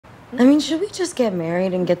I mean, should we just get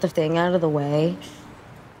married and get the thing out of the way?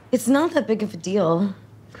 It's not that big of a deal.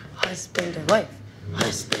 Husband and wife.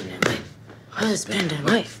 Husband and wife. Husband and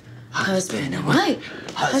wife. Husband and wife.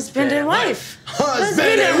 Husband and wife.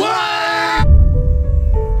 Husband and wife.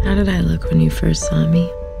 How did I look when you first saw me?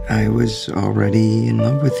 I was already in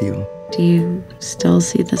love with you. Do you still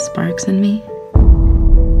see the sparks in me?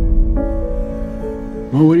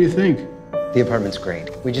 Well, what do you think? The apartment's great.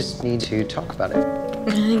 We just need to talk about it. I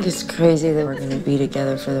think it's crazy that we're gonna be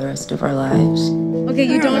together for the rest of our lives. Okay,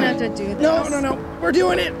 you don't have to do this. No. We're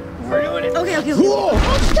doing it. We're doing it. Okay. Whoa.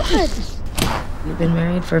 Oh, God. You've been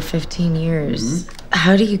married for 15 years.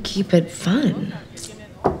 How do you keep it fun?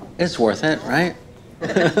 It's worth it, right?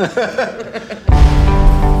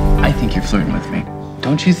 I think you're flirting with me.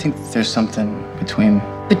 Don't you think there's something between...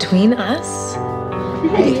 Between us?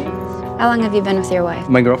 Hey. How long have you been with your wife?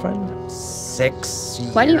 My girlfriend? 6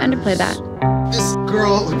 years. Why do you underplay that? This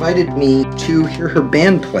girl invited me to hear her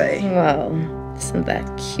band play. Well, isn't that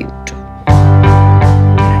cute?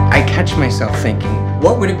 I catch myself thinking,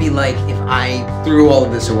 what would it be like if I threw all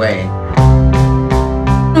of this away?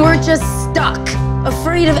 We're just stuck,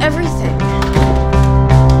 afraid of everything.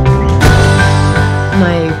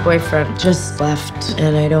 My boyfriend just left,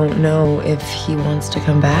 and I don't know if he wants to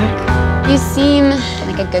come back. You seem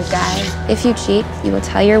like a good guy. If you cheat, you will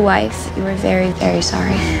tell your wife you were very, very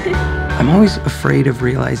sorry. I'm always afraid of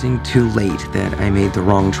realizing too late that I made the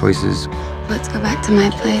wrong choices. Let's go back to my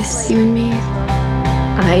place, you and me.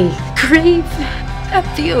 I crave that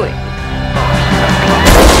feeling.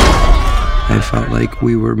 I felt like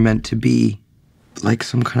we were meant to be, like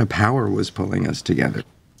some kind of power was pulling us together.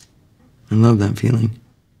 I love that feeling.